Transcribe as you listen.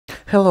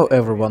Hello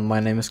everyone, my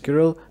name is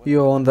Cyril,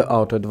 you are on the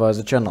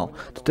AutoAdviser channel.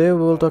 Today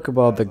we will talk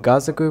about the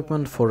gas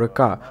equipment for a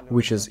car,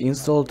 which is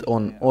installed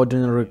on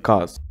ordinary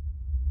cars.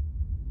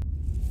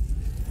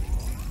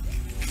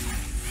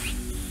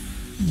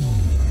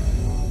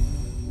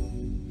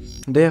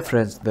 Dear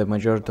friends, the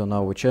majority on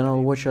our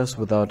channel watch us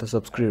without a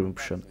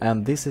subscription,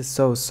 and this is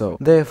so.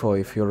 Therefore,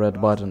 if your red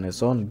button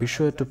is on, be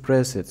sure to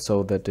press it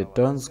so that it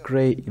turns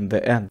grey in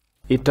the end.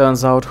 It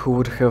turns out, who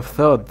would have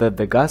thought that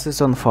the gas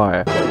is on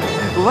fire?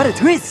 What a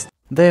twist!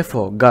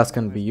 Therefore, gas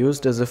can be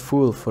used as a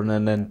fuel for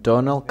an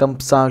internal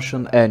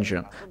combustion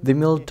engine. The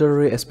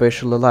military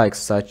especially likes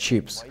such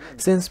chips,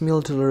 since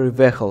military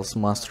vehicles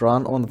must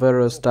run on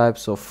various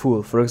types of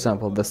fuel. For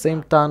example, the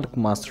same tank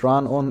must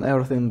run on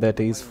everything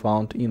that is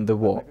found in the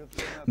war.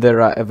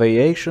 There are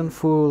aviation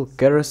fuel,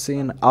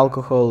 kerosene,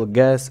 alcohol,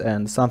 gas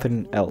and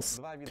something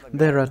else.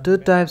 There are two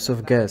types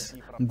of gas.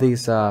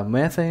 These are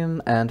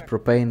methane and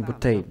propane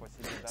butane.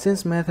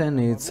 Since methane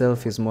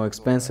itself is more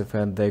expensive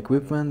and the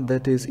equipment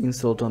that is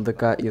installed on the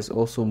car is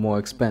also more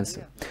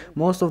expensive,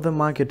 most of the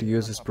market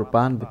uses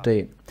propane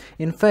butane.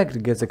 In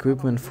fact, gas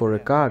equipment for a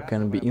car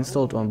can be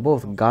installed on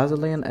both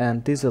gasoline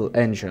and diesel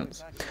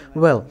engines.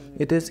 Well,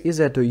 it is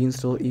easier to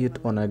install it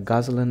on a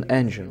gasoline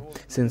engine,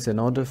 since in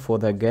order for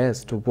the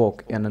gas to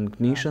work, an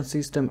ignition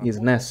system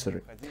is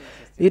necessary.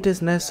 It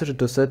is necessary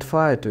to set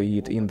fire to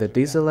it. In the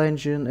diesel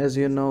engine, as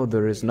you know,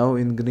 there is no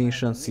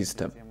ignition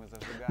system.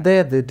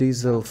 There, the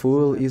diesel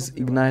fuel is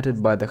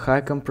ignited by the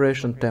high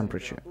compression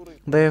temperature.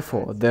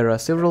 Therefore, there are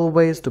several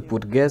ways to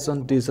put gas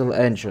on diesel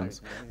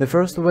engines. The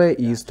first way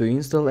is to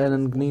install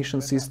an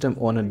ignition system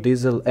on a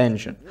diesel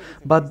engine,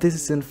 but this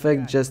is in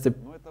fact just a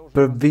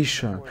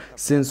provision,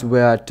 since we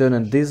are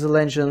turning diesel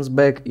engines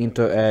back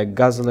into a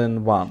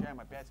gasoline one.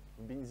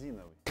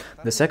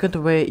 The second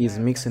way is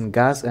mixing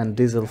gas and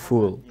diesel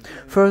fuel.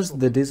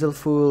 First, the diesel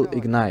fuel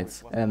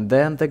ignites, and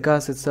then the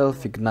gas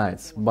itself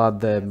ignites,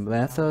 but the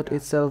method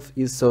itself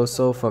is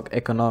so for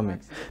economy,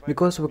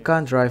 because we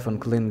can't drive on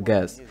clean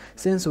gas,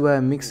 since we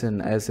are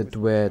mixing as it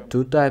were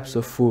two types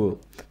of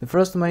fuel. The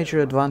first major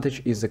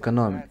advantage is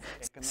economy,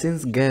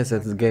 since gas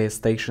at gas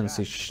stations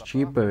is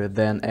cheaper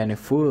than any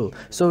fuel,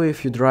 so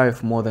if you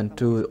drive more than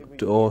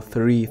 2,000 or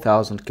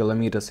 3,000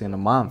 kilometers in a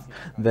month,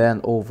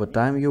 then over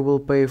time you will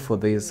pay for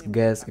this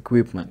gas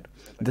equipment.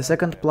 The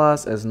second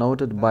plus, as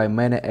noted by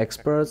many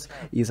experts,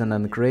 is an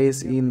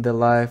increase in the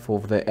life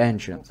of the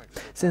engines,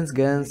 since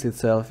gas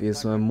itself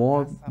is a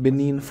more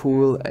benign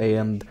fuel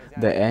and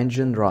the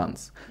engine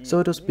runs,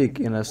 so to speak,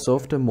 in a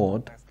softer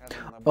mode.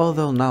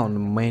 Although now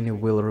many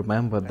will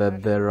remember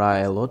that there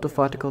are a lot of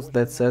articles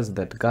that says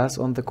that gas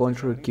on the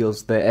contrary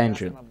kills the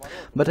engine,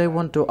 but I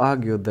want to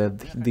argue that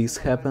this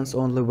happens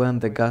only when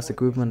the gas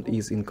equipment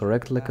is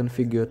incorrectly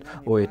configured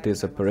or it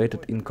is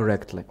operated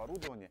incorrectly.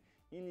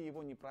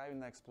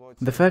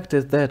 The fact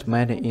is that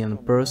many in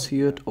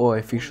pursuit or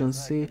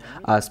efficiency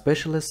are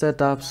specially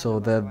set up so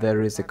that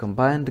there is a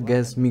combined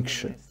gas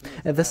mixture.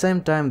 At the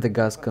same time, the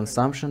gas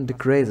consumption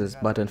decreases,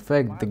 but in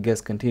fact the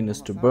gas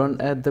continues to burn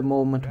at the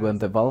moment when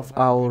the valves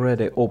are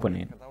already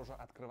opening.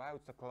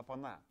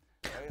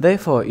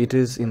 Therefore, it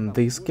is in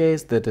this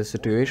case that a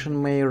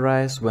situation may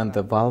arise when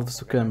the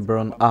valves can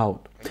burn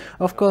out.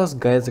 Of course,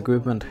 gas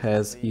equipment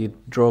has its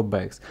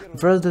drawbacks. The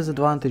first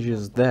disadvantage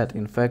is that,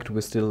 in fact,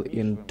 we still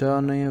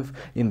intervene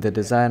in the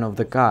design of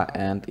the car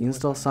and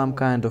install some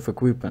kind of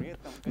equipment.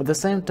 At the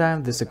same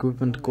time, this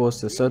equipment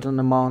costs a certain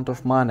amount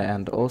of money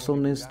and also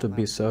needs to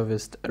be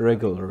serviced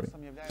regularly.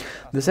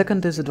 The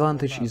second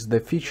disadvantage is the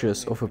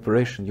features of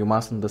operation. You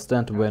must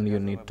understand when you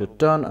need to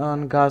turn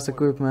on gas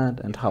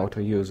equipment and how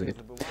to use it.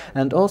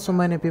 And also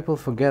many people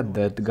forget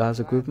that gas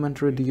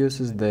equipment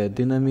reduces the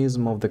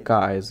dynamism of the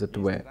car, as it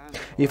were.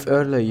 If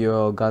earlier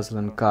your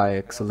gasoline car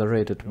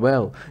accelerated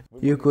well,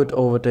 you could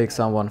overtake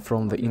someone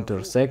from the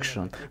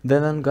intersection,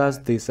 then on gas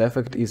this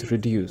effect is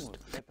reduced.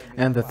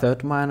 And the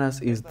third minus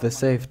is the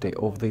safety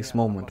of this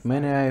moment.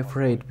 Many are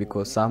afraid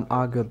because some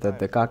argue that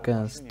the car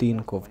can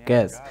stink of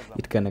gas,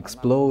 it can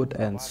explode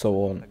and so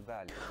on.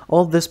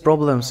 All these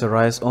problems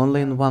arise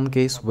only in one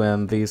case,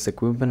 when this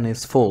equipment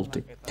is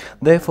faulty.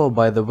 Therefore,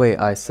 by the way,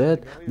 I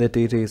said that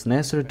it is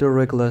necessary to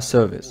regular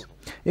service.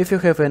 If you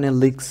have any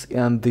leaks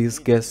and this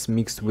gas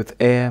mixed with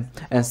air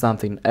and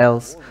something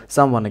else,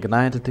 someone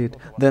ignited it,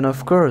 then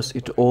of course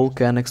it all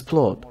can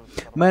explode.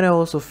 Many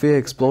also fear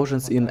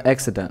explosions in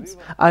accidents.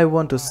 I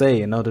want to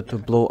say, in order to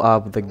blow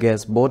up the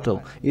gas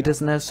bottle, it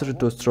is necessary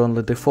to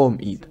strongly deform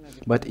it.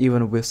 But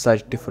even with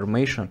such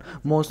deformation,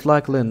 most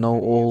likely no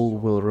all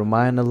will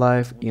remain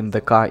alive in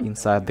the car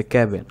inside the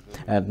cabin.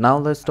 And now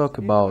let's talk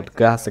about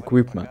gas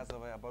equipment.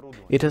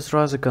 It is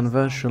rather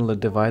conventionally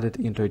divided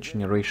into a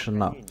generation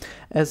now,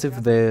 as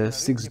if the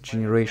sixth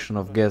generation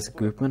of gas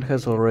equipment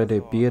has already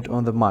appeared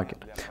on the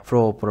market,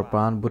 for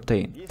propane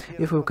butane.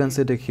 If we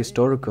consider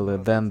historically,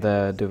 then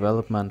the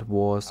development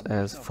was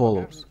as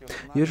follows.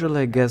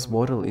 Usually a gas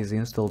bottle is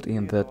installed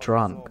in the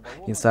trunk.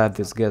 Inside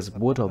this gas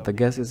bottle the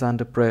gas is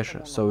under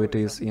pressure, so it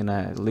is in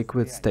a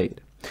liquid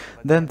state.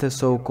 Then the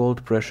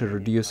so-called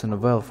pressure-reducing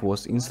valve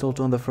was installed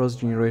on the first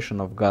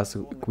generation of gas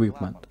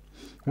equipment.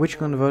 which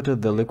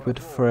converted the liquid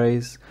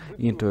phase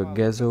into a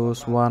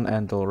gaseous one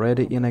and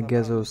already in a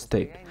gaseous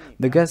state.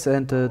 The gas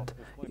entered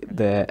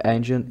the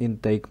engine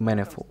intake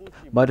manifold,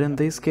 but in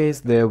this case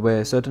there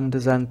were certain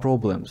design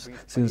problems,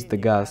 since the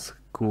gas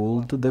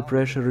cooled the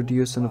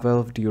pressure-reducing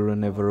valve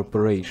during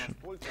evaporation.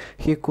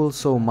 He cooled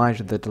so much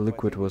that the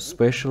liquid was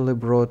specially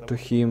brought to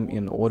him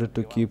in order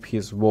to keep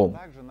his warm.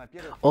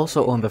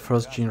 Also, on the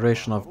first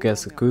generation of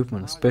gas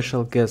equipment,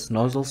 special gas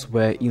nozzles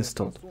were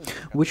installed,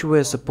 which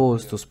were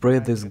supposed to spray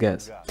this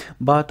gas.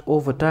 But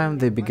over time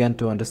they began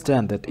to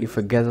understand that if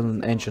a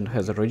gasoline engine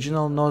has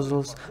original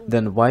nozzles,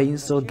 then why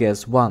install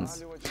gas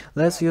ones?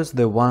 Let's use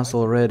the ones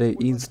already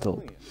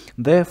installed.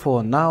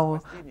 Therefore,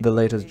 now, the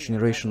latest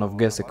generation of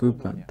gas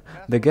equipment,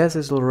 the gas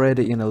is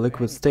already in a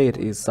liquid state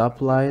is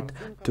supplied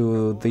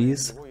to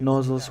these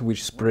nozzles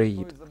which spray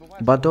it.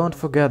 But don't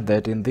forget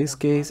that in this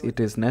case it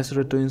is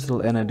necessary to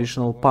install an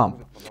additional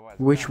pump,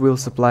 which will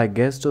supply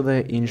gas to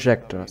the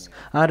injectors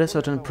at a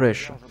certain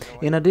pressure.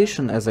 In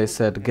addition, as I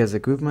said, gas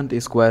equipment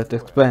is quite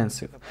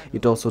expensive.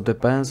 It also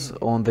depends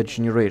on the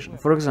generation.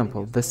 For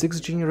example, the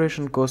 6th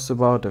generation costs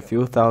about a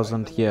few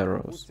thousand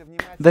euros.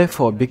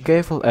 Therefore, be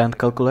careful and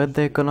calculate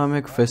the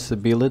economic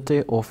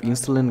feasibility of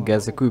installing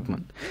gas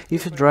equipment.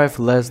 If you drive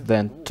less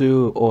than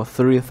 2 or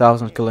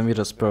 3,000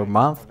 kilometers per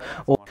month,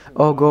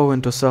 or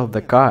going to sell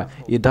the car,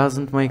 it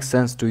doesn't make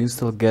sense to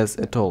install gas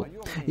at all.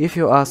 If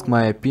you ask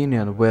my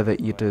opinion whether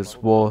it is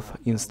worth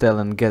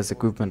installing gas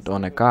equipment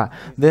on a car,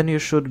 then you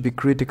should be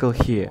critical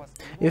here.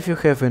 If you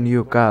have a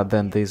new car,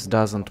 then this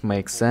doesn't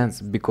make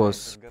sense,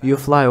 because you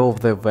fly off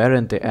the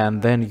warranty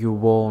and then you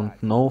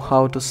won't know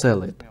how to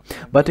sell it.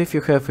 But if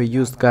you have a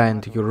used car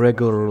and you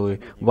regularly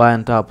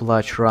wind up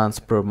large runs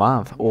per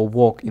month or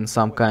work in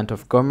some kind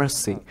of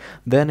commerce,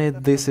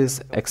 then this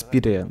is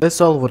expedient.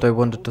 That's all what I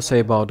wanted to say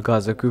about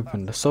gas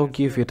equipment, so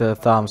give it a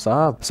thumbs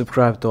up,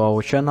 subscribe to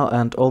our channel,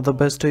 and all the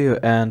best to you,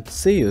 and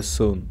see you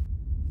soon.